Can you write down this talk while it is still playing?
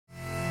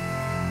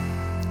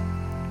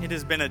It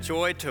has been a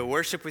joy to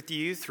worship with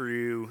you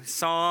through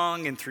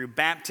song and through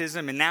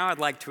baptism, and now I'd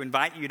like to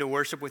invite you to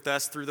worship with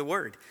us through the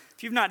Word.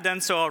 If you've not done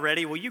so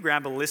already, will you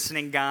grab a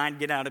listening guide,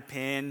 get out a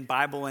pen,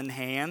 Bible in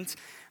hand,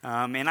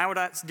 and I would,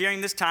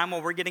 during this time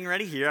while we're getting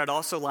ready here, I'd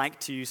also like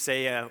to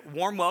say a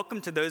warm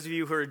welcome to those of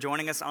you who are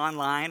joining us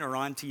online or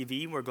on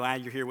TV. We're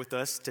glad you're here with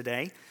us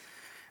today.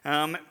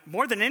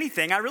 More than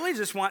anything, I really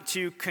just want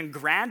to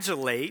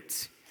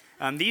congratulate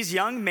these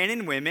young men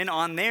and women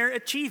on their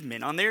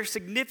achievement, on their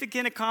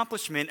significant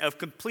accomplishment of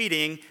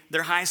completing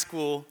their high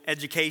school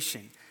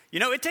education.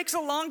 You know, it takes a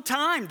long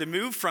time to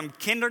move from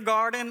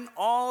kindergarten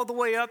all the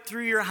way up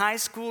through your high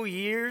school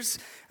years.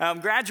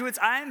 Graduates,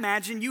 I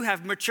imagine you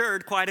have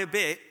matured quite a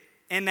bit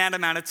in that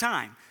amount of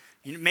time.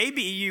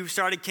 Maybe you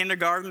started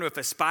kindergarten with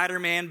a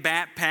Spider-Man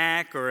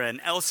backpack or an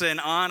Elsa and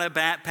Anna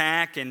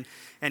backpack,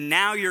 and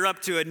now you're up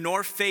to a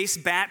North Face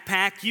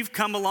backpack. You've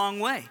come a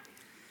long way.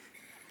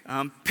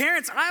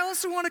 Parents, I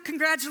also want to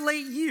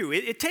congratulate you.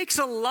 It takes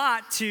a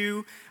lot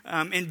to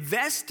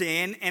invest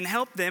in and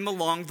help them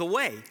along the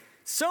way.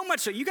 So much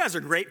so, you guys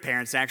are great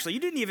parents, actually. You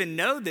didn't even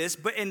know this,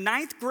 but in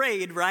 9th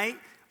grade, right,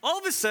 all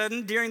of a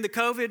sudden, during the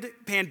COVID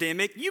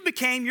pandemic, you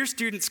became your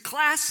students'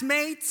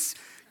 classmates,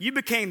 you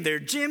became their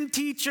gym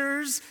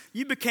teachers,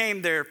 you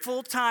became their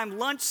full-time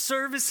lunch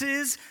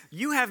services.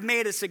 You have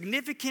made a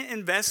significant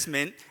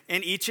investment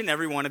in each and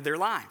every one of their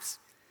lives.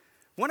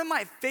 One of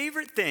my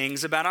favorite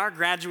things about our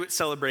graduate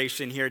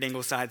celebration here at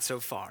Ingleside so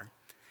far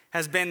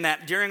has been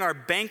that during our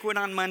banquet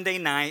on Monday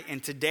night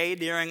and today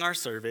during our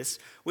service,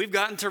 we've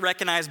gotten to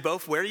recognize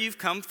both where you've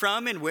come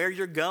from and where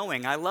you're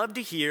going. I love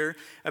to hear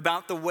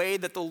about the way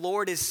that the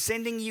Lord is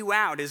sending you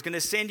out, is going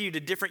to send you to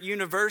different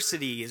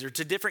universities or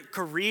to different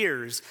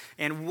careers,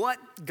 and what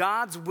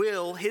God's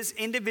will, His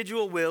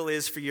individual will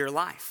is for your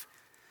life.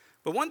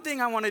 But one thing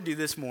I want to do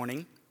this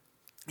morning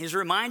is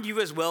remind you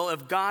as well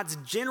of God's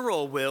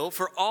general will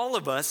for all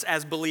of us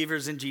as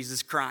believers in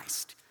Jesus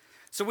Christ.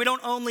 So we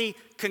don't only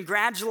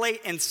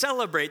congratulate and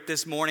celebrate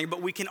this morning,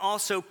 but we can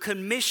also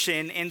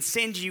commission and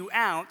send you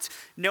out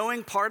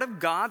knowing part of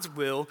God's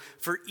will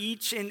for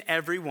each and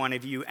every one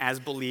of you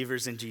as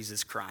believers in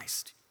Jesus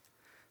Christ.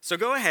 So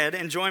go ahead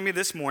and join me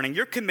this morning.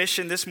 Your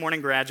commission this morning,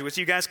 graduates,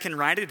 you guys can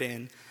write it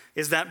in,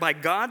 is that by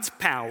God's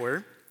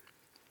power,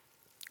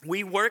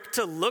 we work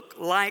to look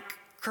like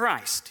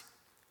Christ,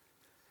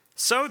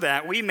 so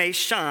that we may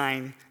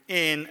shine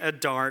in a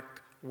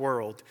dark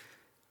world.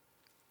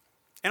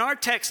 In our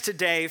text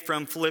today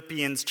from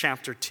Philippians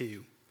chapter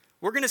 2,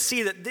 we're going to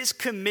see that this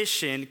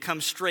commission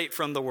comes straight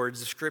from the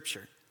words of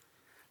Scripture.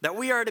 That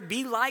we are to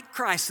be like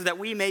Christ so that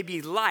we may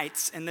be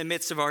lights in the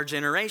midst of our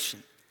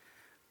generation.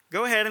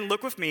 Go ahead and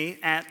look with me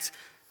at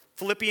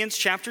Philippians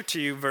chapter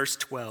 2, verse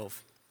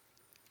 12.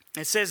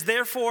 It says,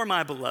 "Therefore,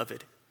 my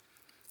beloved,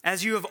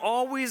 as you have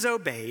always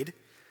obeyed,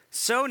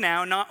 so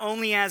now, not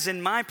only as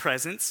in my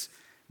presence,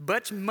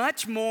 but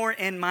much more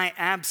in my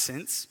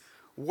absence,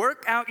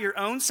 work out your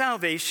own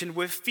salvation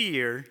with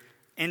fear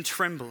and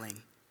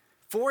trembling.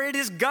 For it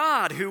is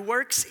God who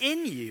works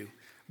in you,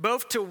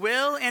 both to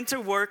will and to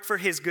work for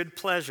his good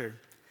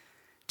pleasure.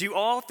 Do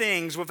all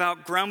things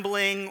without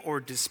grumbling or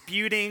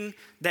disputing,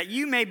 that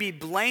you may be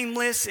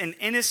blameless and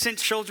innocent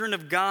children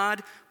of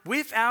God,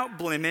 without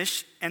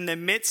blemish, in the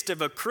midst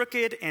of a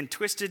crooked and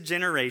twisted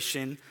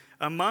generation,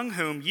 among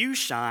whom you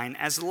shine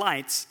as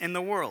lights in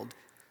the world,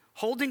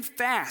 holding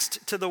fast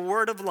to the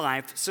word of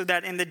life, so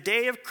that in the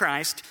day of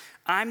Christ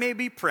I may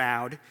be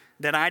proud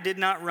that I did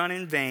not run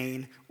in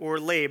vain or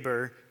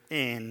labor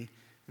in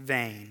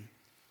vain."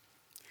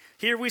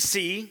 Here we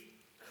see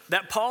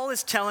that Paul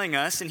is telling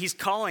us, and he's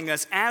calling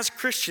us as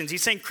Christians.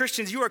 He's saying,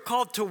 Christians, you are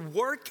called to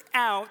work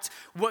out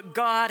what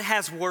God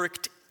has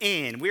worked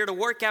in. We are to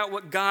work out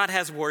what God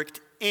has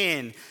worked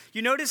in.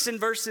 You notice in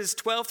verses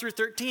 12 through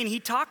 13, he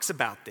talks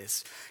about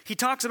this. He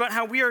talks about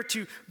how we are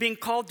being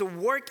called to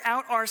work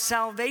out our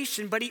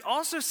salvation, but he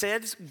also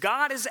says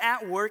God is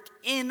at work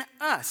in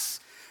us.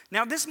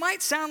 Now, this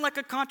might sound like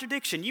a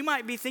contradiction. You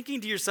might be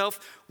thinking to yourself,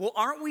 well,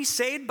 aren't we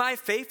saved by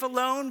faith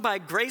alone, by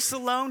grace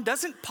alone?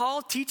 Doesn't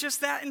Paul teach us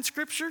that in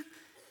Scripture?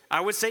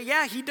 I would say,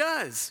 yeah, he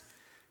does.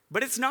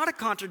 But it's not a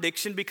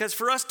contradiction, because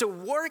for us to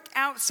work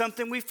out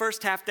something, we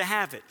first have to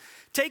have it.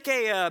 Take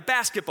a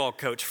basketball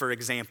coach, for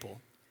example.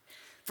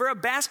 For a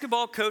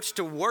basketball coach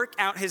to work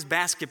out his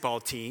basketball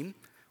team,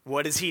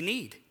 what does he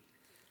need?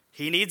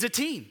 He needs a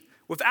team.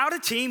 Without a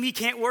team, he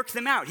can't work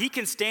them out. He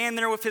can stand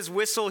there with his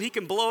whistle, he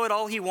can blow it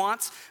all he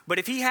wants, but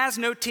if he has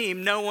no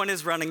team, no one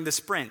is running the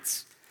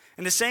sprints.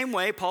 In the same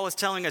way, Paul is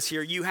telling us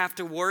here, you have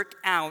to work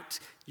out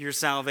your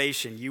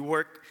salvation. You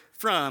work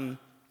from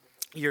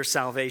your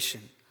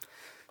salvation.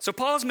 So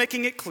Paul is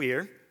making it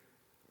clear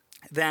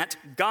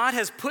that God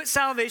has put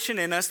salvation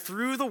in us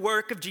through the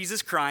work of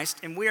Jesus Christ,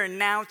 and we are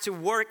now to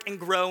work and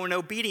grow in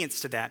obedience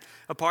to that.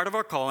 A part of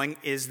our calling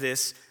is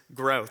this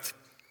growth.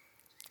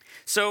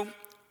 So,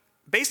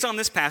 based on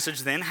this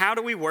passage then, how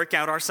do we work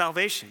out our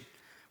salvation?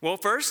 Well,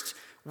 first,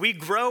 we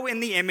grow in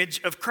the image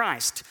of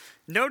Christ.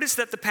 Notice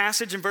that the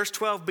passage in verse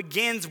 12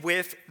 begins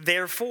with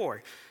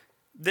therefore.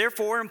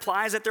 therefore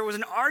implies that there was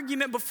an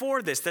argument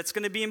before this that's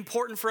going to be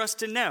important for us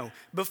to know.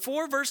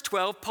 Before verse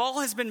 12,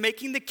 Paul has been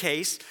making the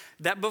case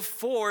that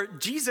before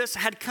Jesus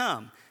had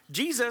come,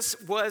 Jesus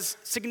was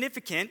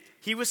significant,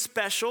 he was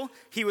special,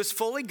 he was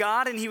fully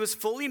God and he was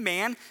fully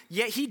man,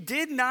 yet he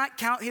did not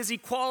count his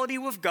equality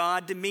with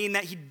God to mean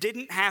that he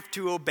didn't have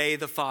to obey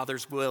the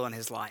Father's will in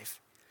his life.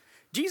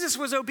 Jesus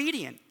was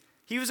obedient.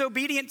 He was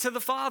obedient to the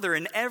Father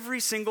in every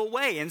single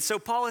way. And so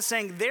Paul is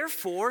saying,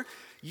 therefore,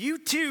 you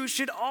too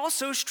should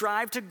also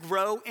strive to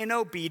grow in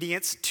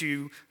obedience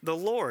to the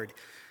Lord.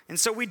 And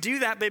so we do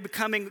that by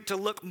becoming to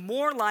look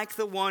more like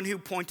the one who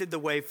pointed the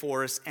way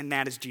for us, and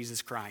that is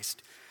Jesus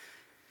Christ.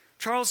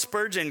 Charles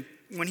Spurgeon,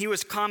 when he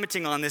was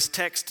commenting on this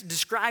text,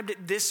 described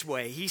it this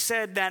way. He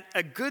said that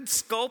a good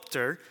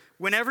sculptor,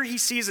 whenever he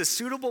sees a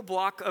suitable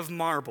block of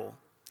marble,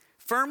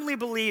 firmly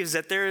believes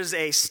that there is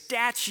a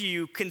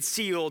statue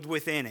concealed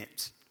within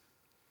it.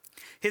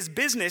 His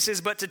business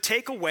is but to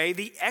take away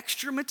the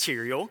extra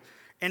material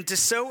and to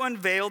so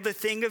unveil the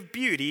thing of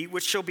beauty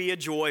which shall be a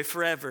joy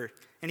forever.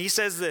 And he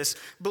says this,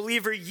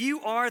 believer,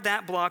 you are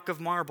that block of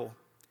marble.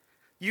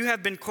 You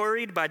have been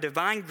quarried by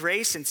divine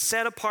grace and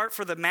set apart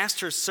for the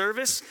master's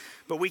service,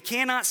 but we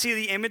cannot see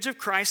the image of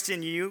Christ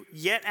in you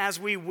yet as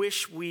we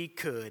wish we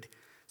could.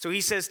 So he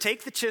says,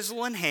 take the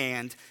chisel in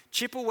hand,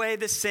 chip away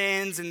the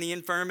sins and the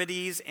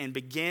infirmities, and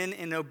begin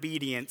in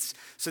obedience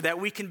so that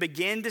we can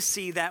begin to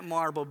see that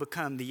marble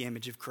become the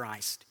image of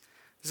Christ.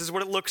 This is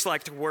what it looks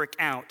like to work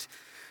out.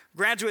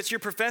 Graduates, your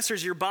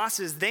professors, your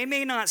bosses, they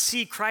may not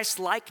see Christ's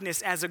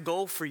likeness as a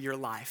goal for your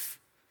life,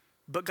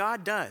 but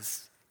God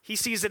does. He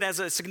sees it as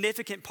a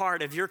significant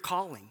part of your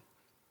calling.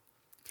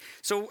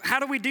 So how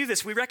do we do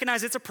this? We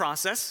recognize it's a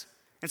process.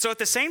 And so at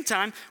the same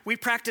time, we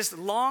practice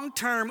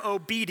long-term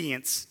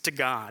obedience to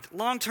God.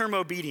 Long-term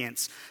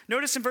obedience.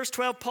 Notice in verse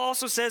 12, Paul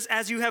also says,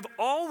 as you have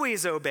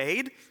always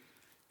obeyed,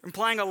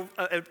 implying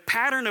a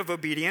pattern of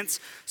obedience,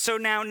 so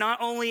now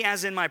not only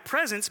as in my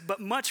presence,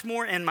 but much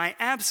more in my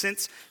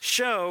absence,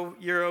 show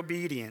your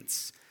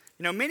obedience.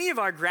 You know, many of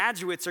our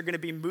graduates are going to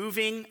be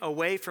moving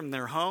away from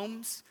their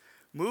homes,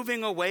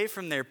 moving away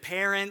from their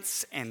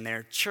parents and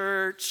their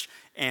church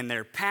and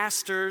their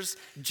pastors,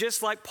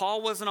 just like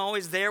Paul wasn't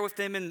always there with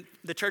them in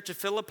the church of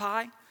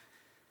Philippi.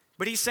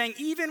 But he's saying,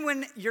 even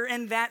when you're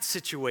in that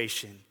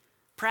situation,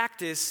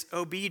 practice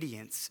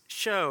obedience,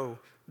 show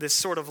this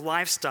sort of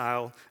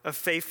lifestyle of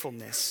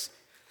faithfulness.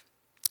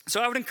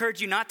 So I would encourage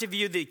you not to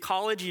view the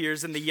college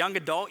years and the young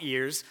adult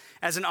years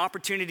as an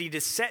opportunity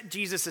to set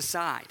Jesus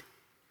aside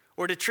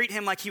or to treat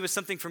him like he was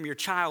something from your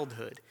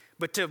childhood,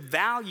 but to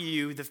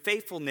value the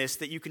faithfulness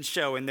that you can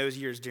show in those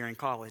years during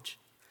college.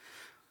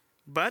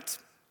 But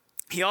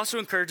he also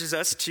encourages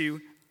us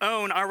to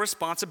own our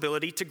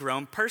responsibility to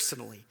grow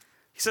personally.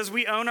 He says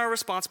we own our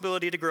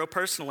responsibility to grow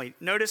personally.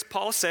 Notice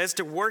Paul says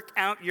to work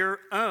out your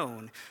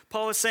own.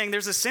 Paul is saying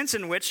there's a sense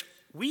in which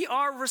we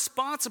are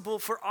responsible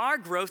for our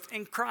growth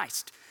in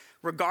Christ.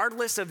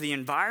 Regardless of the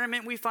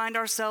environment we find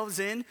ourselves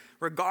in,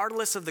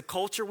 regardless of the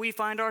culture we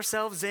find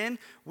ourselves in,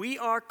 we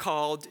are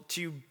called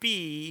to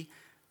be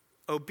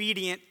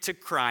obedient to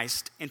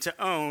Christ and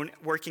to own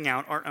working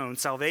out our own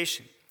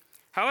salvation.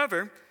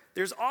 However,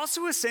 there's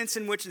also a sense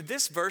in which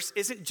this verse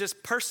isn't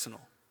just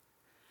personal.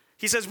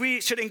 He says we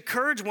should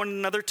encourage one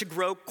another to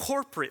grow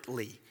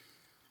corporately.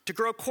 To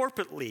grow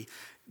corporately.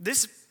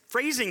 This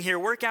phrasing here,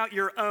 work out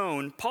your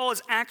own, Paul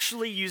is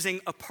actually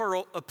using a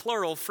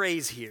plural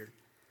phrase here.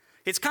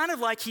 It's kind of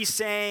like he's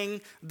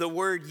saying the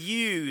word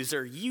yous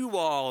or you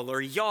all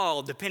or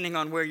y'all, depending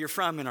on where you're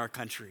from in our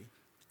country.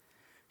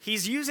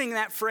 He's using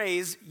that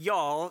phrase,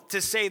 y'all,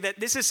 to say that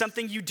this is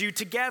something you do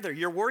together.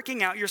 You're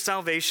working out your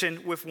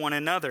salvation with one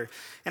another.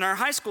 In our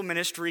high school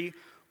ministry,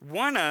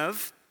 one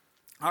of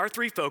our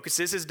 3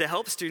 focuses is to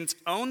help students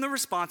own the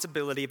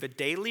responsibility of a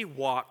daily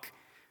walk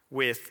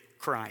with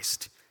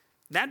Christ.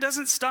 That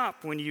doesn't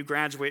stop when you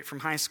graduate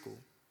from high school.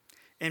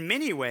 In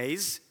many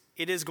ways,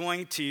 it is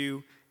going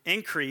to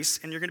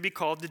increase, and you're going to be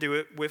called to do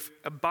it with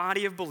a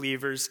body of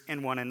believers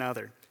and one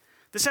another.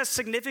 This has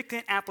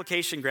significant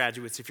application,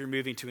 graduates, if you're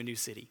moving to a new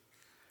city.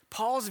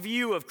 Paul's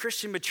view of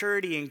Christian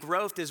maturity and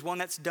growth is one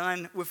that's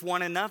done with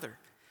one another.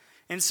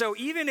 And so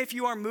even if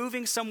you are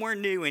moving somewhere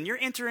new and you're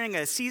entering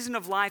a season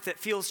of life that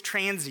feels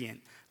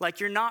transient,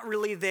 like you're not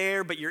really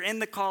there, but you're in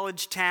the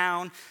college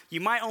town, you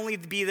might only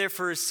be there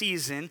for a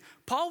season,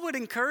 Paul would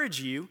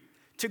encourage you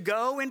to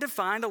go and to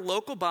find a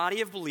local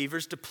body of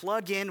believers to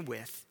plug in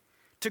with,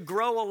 to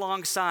grow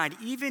alongside,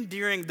 even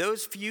during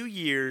those few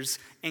years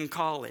in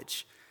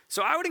college.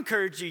 So I would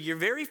encourage you, your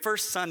very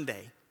first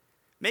Sunday,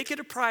 make it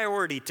a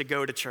priority to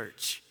go to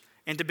church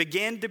and to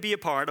begin to be a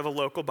part of a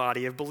local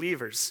body of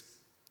believers.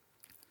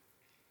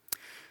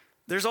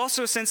 There's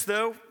also a sense,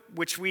 though,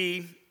 which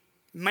we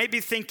might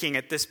be thinking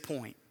at this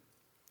point.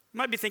 You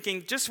might be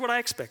thinking, just what I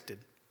expected.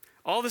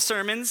 All the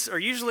sermons are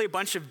usually a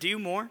bunch of do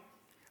more,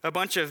 a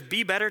bunch of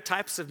be better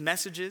types of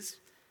messages.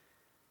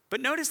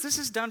 But notice this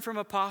is done from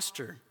a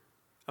posture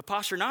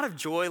not of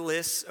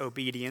joyless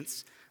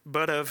obedience,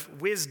 but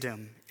of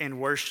wisdom and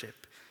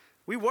worship.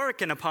 We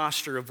work in a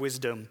posture of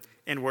wisdom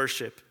and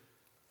worship.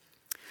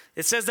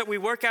 It says that we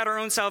work out our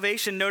own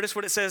salvation. Notice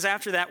what it says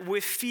after that,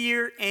 with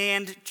fear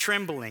and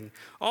trembling.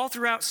 All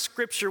throughout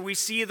Scripture, we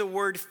see the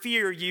word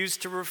fear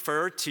used to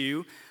refer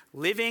to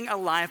living a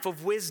life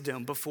of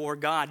wisdom before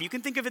God. You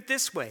can think of it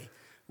this way.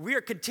 We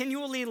are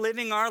continually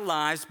living our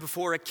lives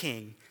before a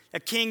king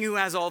who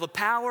has all the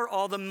power,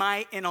 all the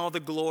might, and all the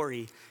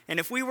glory. And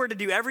if we were to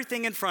do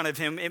everything in front of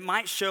him, it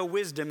might show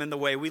wisdom in the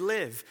way we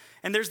live.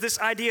 And there's this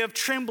idea of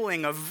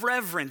trembling, of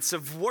reverence,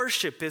 of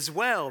worship as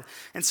well.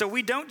 And so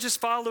we don't just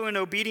follow in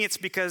obedience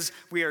because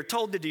we are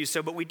told to do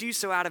so, but we do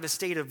so out of a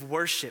state of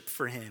worship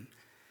for him.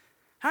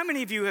 How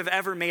many of you have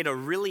ever made a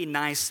really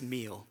nice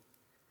meal?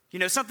 You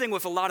know, something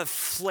with a lot of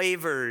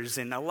flavors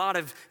and a lot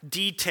of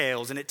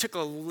details, and it took a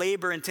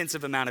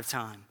labor-intensive amount of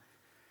time.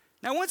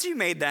 Now, once you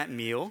made that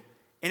meal,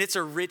 and it's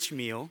a rich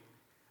meal,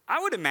 I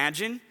would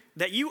imagine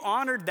that you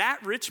honored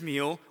that rich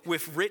meal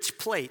with rich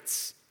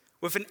plates,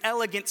 with an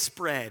elegant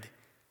spread,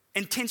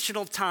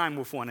 intentional time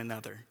with one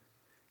another.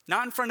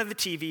 Not in front of the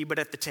TV, but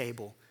at the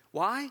table.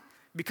 Why?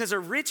 Because a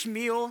rich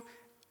meal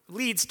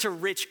leads to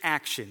rich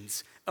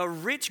actions. A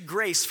rich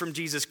grace from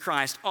Jesus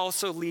Christ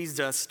also leads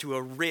us to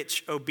a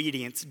rich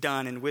obedience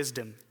done in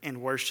wisdom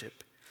and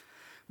worship.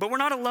 But we're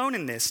not alone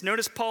in this.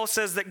 Notice Paul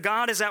says that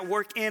God is at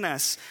work in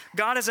us.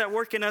 God is at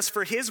work in us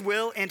for his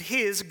will and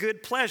his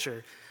good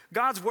pleasure.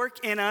 God's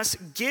work in us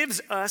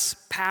gives us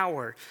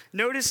power.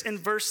 Notice in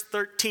verse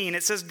 13,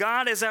 it says,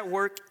 God is at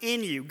work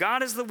in you.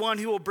 God is the one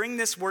who will bring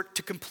this work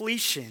to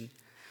completion.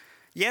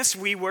 Yes,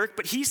 we work,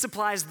 but he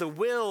supplies the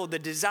will, the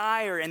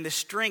desire, and the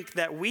strength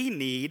that we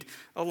need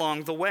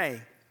along the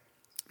way.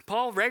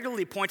 Paul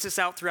regularly points this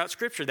out throughout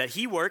Scripture, that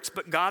he works,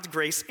 but God's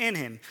grace in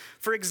him.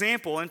 For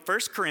example, in 1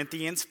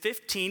 Corinthians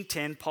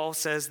 15:10, Paul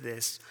says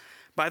this,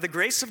 by the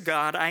grace of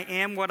God, I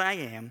am what I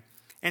am,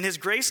 and his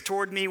grace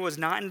toward me was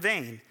not in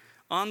vain.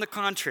 On the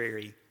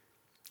contrary,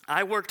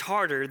 I worked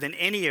harder than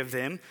any of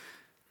them,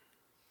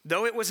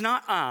 though it was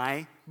not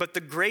I, but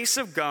the grace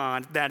of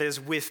God that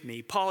is with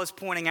me. Paul is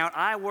pointing out,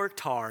 I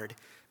worked hard,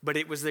 but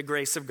it was the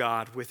grace of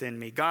God within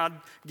me. God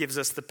gives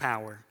us the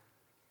power.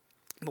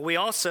 But we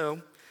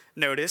also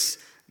notice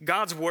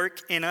God's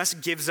work in us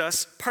gives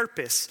us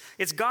purpose.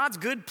 It's God's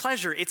good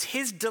pleasure. It's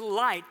his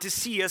delight to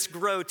see us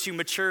grow to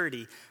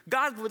maturity.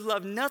 God would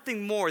love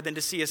nothing more than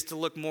to see us to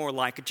look more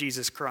like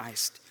Jesus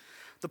Christ.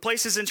 The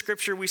places in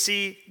Scripture we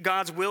see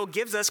God's will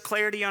gives us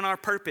clarity on our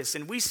purpose.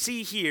 And we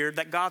see here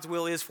that God's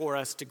will is for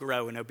us to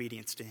grow in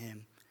obedience to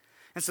him.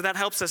 And so that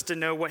helps us to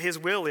know what his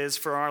will is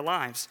for our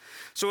lives.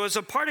 So as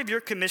a part of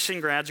your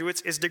commission,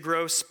 graduates, is to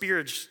grow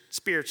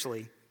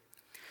spiritually.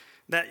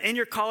 That in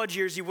your college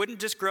years, you wouldn't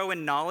just grow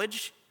in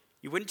knowledge,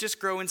 you wouldn't just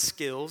grow in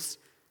skills,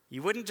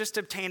 you wouldn't just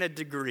obtain a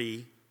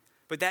degree,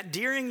 but that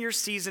during your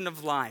season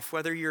of life,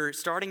 whether you're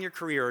starting your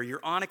career or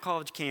you're on a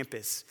college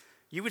campus,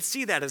 you would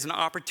see that as an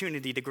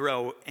opportunity to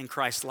grow in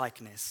Christ's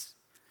likeness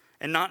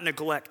and not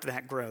neglect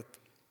that growth.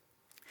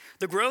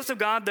 The growth of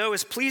God, though,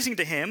 is pleasing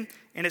to him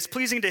and it's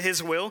pleasing to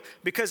his will,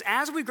 because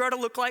as we grow to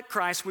look like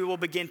Christ, we will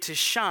begin to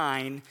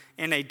shine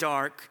in a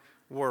dark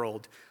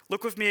world.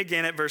 Look with me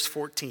again at verse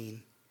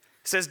 14.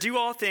 It says, do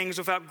all things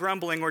without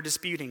grumbling or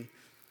disputing,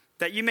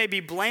 that you may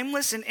be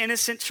blameless and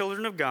innocent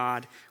children of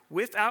God,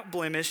 without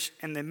blemish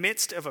in the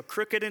midst of a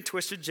crooked and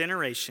twisted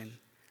generation,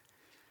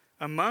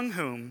 among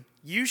whom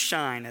you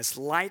shine as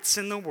lights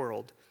in the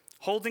world,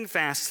 holding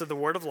fast to the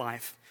word of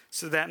life,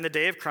 so that in the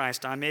day of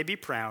Christ I may be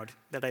proud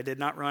that I did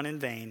not run in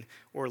vain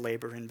or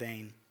labor in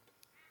vain.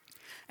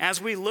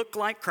 As we look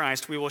like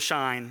Christ, we will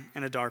shine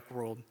in a dark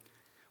world.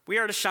 We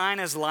are to shine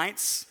as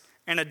lights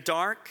in a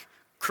dark,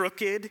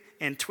 crooked,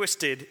 and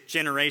twisted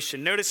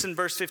generation. Notice in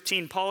verse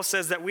 15, Paul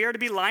says that we are to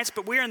be lights,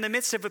 but we are in the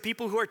midst of a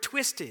people who are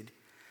twisted.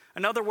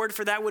 Another word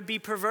for that would be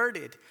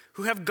perverted,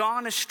 who have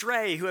gone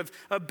astray, who have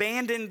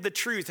abandoned the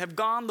truth, have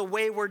gone the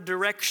wayward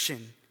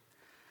direction.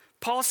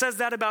 Paul says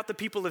that about the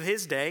people of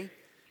his day,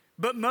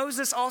 but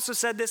Moses also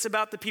said this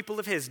about the people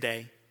of his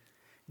day.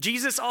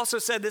 Jesus also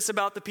said this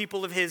about the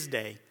people of his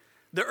day.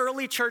 The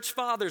early church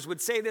fathers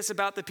would say this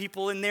about the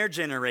people in their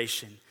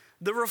generation.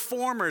 The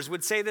reformers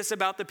would say this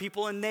about the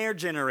people in their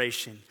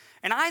generation.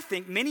 And I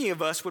think many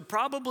of us would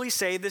probably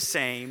say the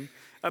same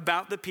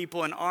about the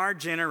people in our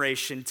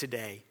generation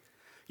today.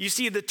 You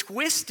see, the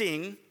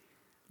twisting,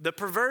 the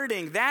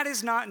perverting, that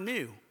is not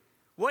new.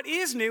 What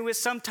is new is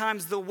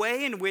sometimes the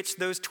way in which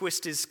those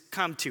twists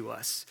come to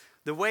us,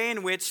 the way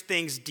in which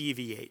things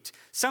deviate.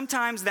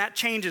 Sometimes that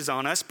changes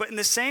on us, but in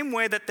the same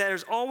way that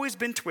there's always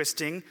been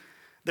twisting,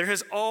 there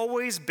has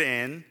always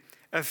been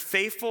a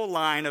faithful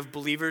line of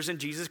believers in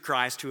Jesus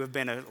Christ who have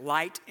been a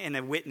light and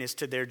a witness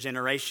to their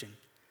generation.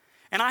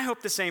 And I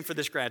hope the same for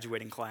this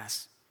graduating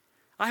class.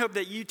 I hope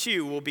that you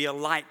too will be a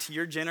light to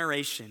your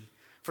generation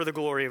for the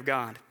glory of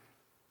God.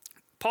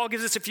 Paul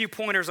gives us a few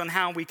pointers on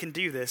how we can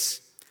do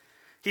this.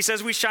 He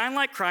says we shine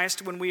like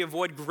Christ when we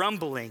avoid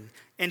grumbling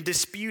and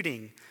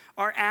disputing.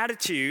 Our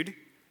attitude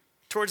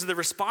towards the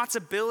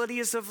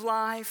responsibilities of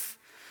life,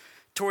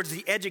 towards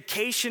the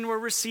education we're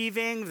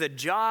receiving, the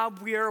job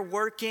we are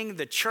working,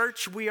 the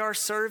church we are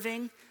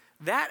serving,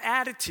 that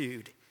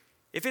attitude,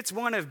 if it's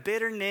one of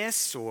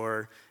bitterness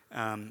or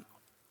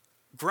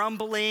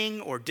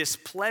grumbling or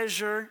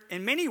displeasure,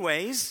 in many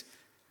ways,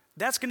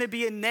 that's going to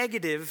be a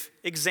negative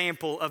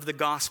example of the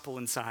gospel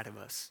inside of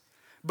us.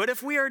 But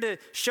if we are to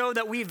show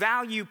that we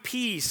value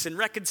peace and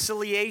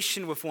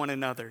reconciliation with one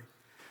another,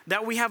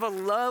 that we have a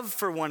love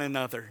for one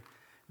another,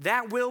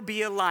 that will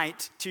be a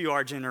light to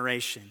our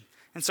generation.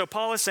 And so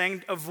Paul is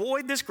saying,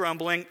 avoid this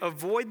grumbling,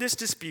 avoid this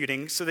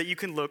disputing so that you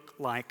can look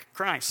like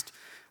Christ.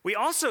 We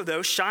also,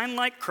 though, shine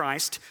like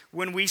Christ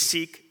when we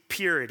seek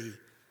purity.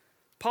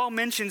 Paul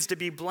mentions to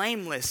be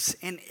blameless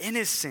and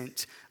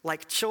innocent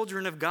like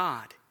children of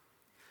God,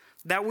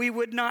 that we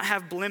would not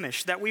have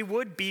blemish, that we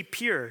would be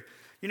pure.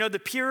 You know, the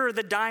purer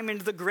the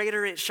diamond, the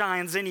greater it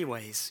shines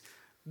anyways.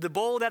 The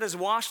bowl that is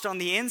washed on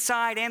the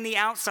inside and the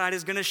outside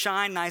is going to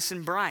shine nice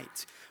and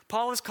bright.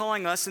 Paul is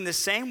calling us in the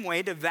same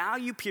way to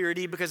value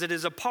purity because it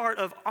is a part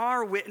of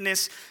our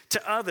witness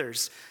to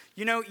others.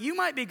 You know, you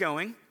might be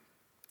going,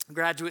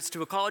 graduates,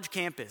 to a college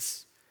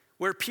campus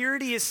where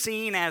purity is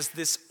seen as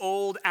this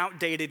old,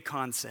 outdated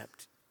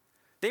concept.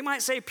 They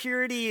might say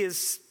purity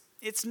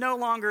it's no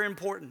longer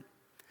important.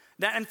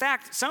 That, in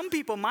fact, some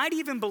people might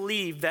even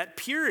believe that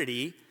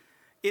purity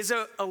is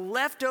a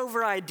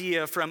leftover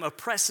idea from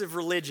oppressive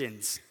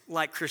religions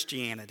like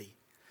Christianity.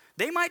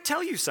 They might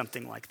tell you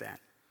something like that.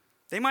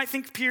 They might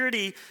think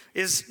purity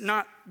is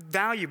not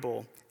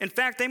valuable. In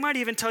fact, they might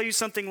even tell you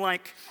something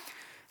like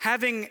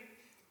having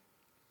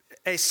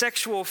a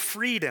sexual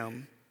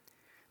freedom,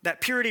 that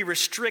purity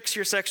restricts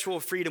your sexual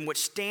freedom, which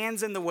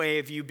stands in the way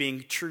of you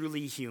being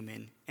truly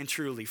human and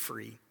truly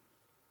free.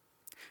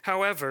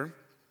 However,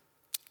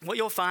 what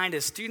you'll find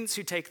is students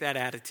who take that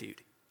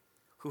attitude,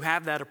 who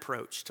have that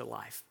approach to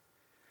life,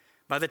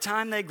 by the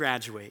time they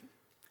graduate,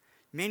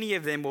 many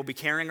of them will be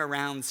carrying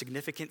around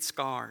significant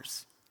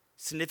scars,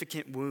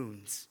 significant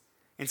wounds,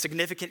 and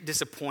significant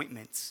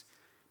disappointments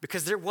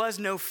because there was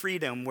no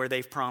freedom where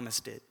they've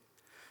promised it.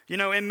 You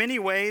know, in many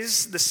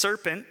ways, the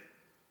serpent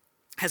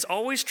has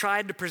always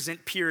tried to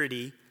present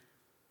purity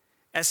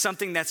as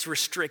something that's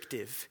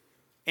restrictive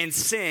and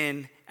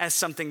sin as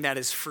something that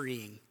is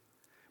freeing.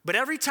 But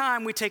every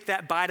time we take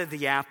that bite of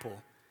the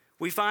apple,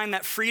 we find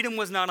that freedom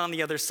was not on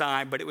the other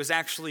side, but it was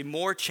actually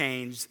more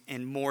chains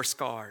and more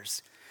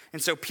scars.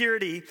 And so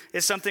purity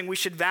is something we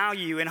should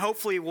value, and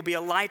hopefully it will be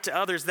a light to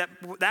others.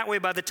 That way,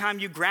 by the time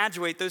you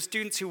graduate, those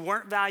students who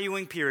weren't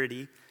valuing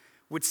purity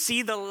would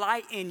see the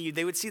light in you.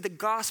 They would see the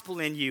gospel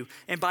in you.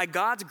 And by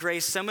God's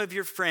grace, some of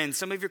your friends,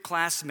 some of your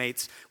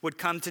classmates would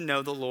come to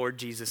know the Lord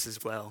Jesus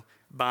as well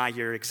by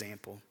your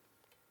example.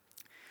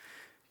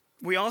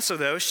 We also,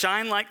 though,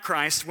 shine like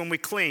Christ when we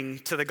cling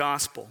to the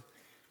gospel.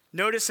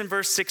 Notice in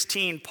verse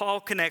 16, Paul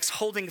connects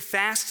holding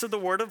fast to the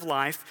word of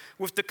life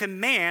with the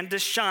command to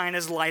shine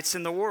as lights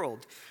in the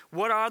world.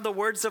 What are the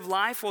words of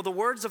life? Well, the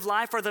words of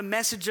life are the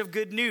message of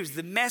good news,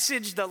 the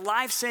message, the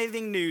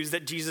life-saving news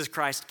that Jesus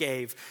Christ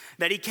gave,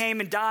 that he came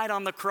and died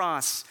on the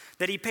cross,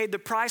 that he paid the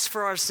price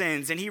for our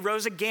sins, and he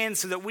rose again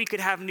so that we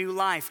could have new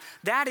life.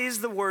 That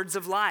is the words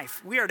of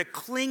life. We are to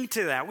cling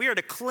to that. We are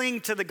to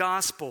cling to the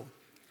gospel.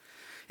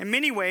 In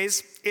many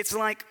ways, it's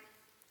like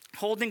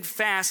holding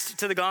fast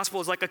to the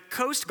gospel is like a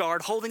coast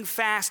guard holding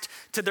fast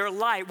to their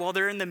light while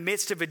they're in the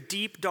midst of a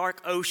deep,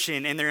 dark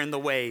ocean and they're in the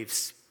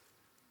waves.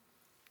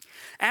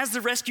 As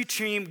the rescue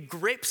team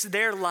grips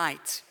their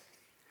light,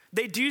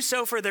 they do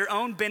so for their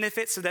own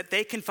benefit so that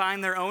they can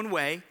find their own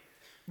way,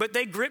 but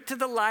they grip to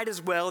the light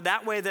as well,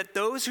 that way that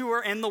those who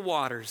are in the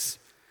waters,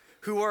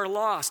 who are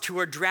lost, who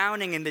are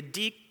drowning in the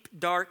deep,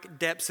 dark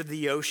depths of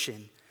the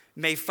ocean,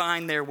 may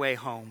find their way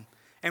home.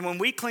 And when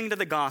we cling to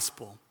the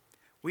gospel,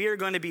 we are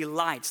going to be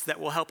lights that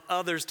will help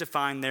others to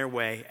find their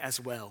way as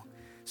well.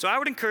 So I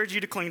would encourage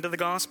you to cling to the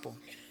gospel.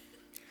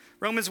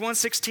 Romans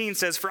 1:16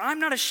 says, "For I'm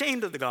not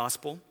ashamed of the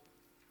gospel,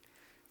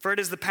 for it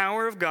is the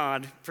power of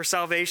God for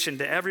salvation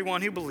to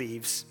everyone who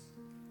believes,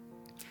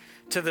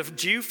 to the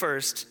Jew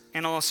first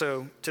and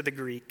also to the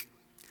Greek."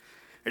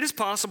 It is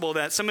possible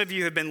that some of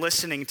you have been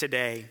listening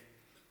today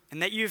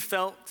and that you've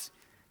felt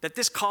that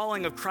this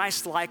calling of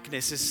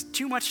Christ-likeness is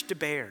too much to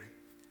bear.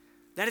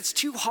 That it's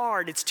too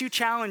hard, it's too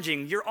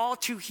challenging, you're all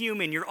too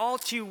human, you're all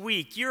too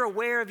weak, you're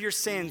aware of your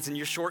sins and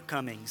your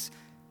shortcomings.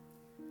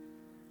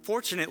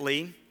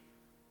 Fortunately,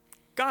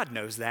 God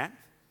knows that.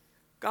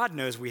 God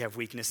knows we have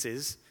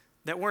weaknesses,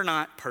 that we're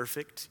not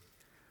perfect.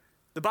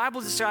 The Bible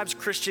describes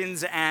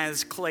Christians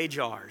as clay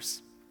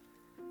jars.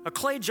 A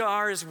clay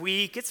jar is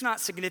weak, it's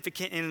not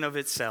significant in and of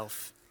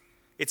itself.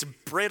 It's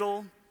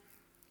brittle,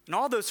 and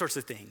all those sorts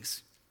of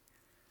things.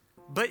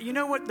 But you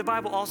know what the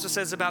Bible also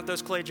says about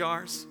those clay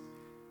jars?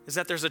 Is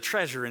that there's a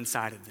treasure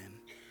inside of them.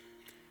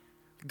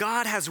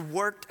 God has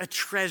worked a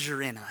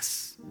treasure in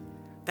us.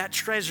 That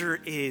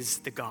treasure is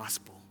the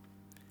gospel.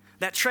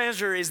 That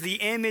treasure is the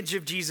image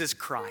of Jesus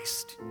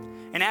Christ.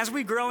 And as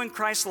we grow in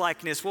Christ's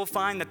likeness, we'll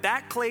find that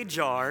that clay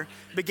jar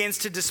begins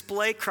to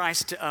display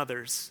Christ to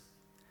others.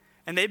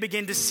 And they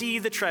begin to see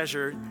the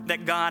treasure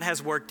that God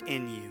has worked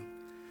in you.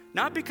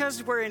 Not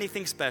because we're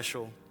anything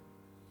special,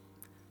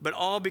 but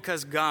all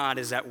because God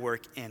is at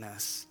work in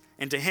us.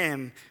 And to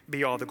him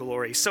be all the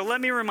glory. So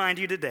let me remind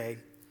you today,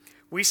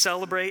 we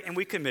celebrate and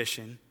we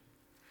commission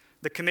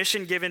The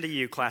commission given to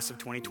you, class of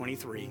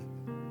 2023,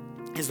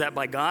 is that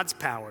by God's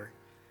power,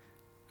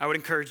 I would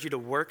encourage you to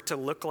work to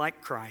look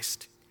like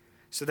Christ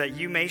so that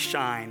you may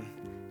shine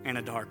in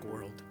a dark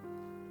world.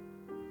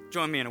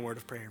 Join me in a word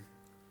of prayer.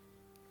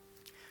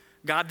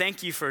 God,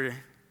 thank you for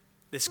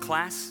this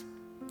class.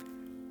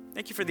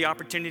 Thank you for the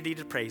opportunity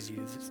to praise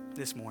you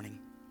this morning.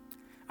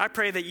 I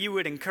pray that you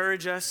would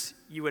encourage us,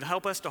 you would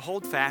help us to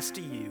hold fast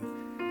to you,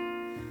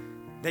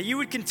 that you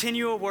would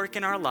continue a work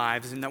in our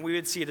lives, and that we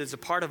would see it as a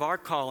part of our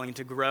calling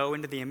to grow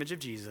into the image of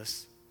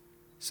Jesus,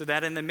 so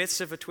that in the midst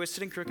of a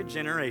twisted and crooked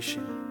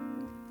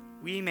generation,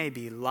 we may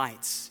be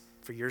lights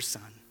for your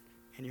Son.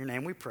 In your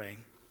name we pray,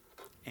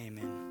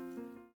 amen.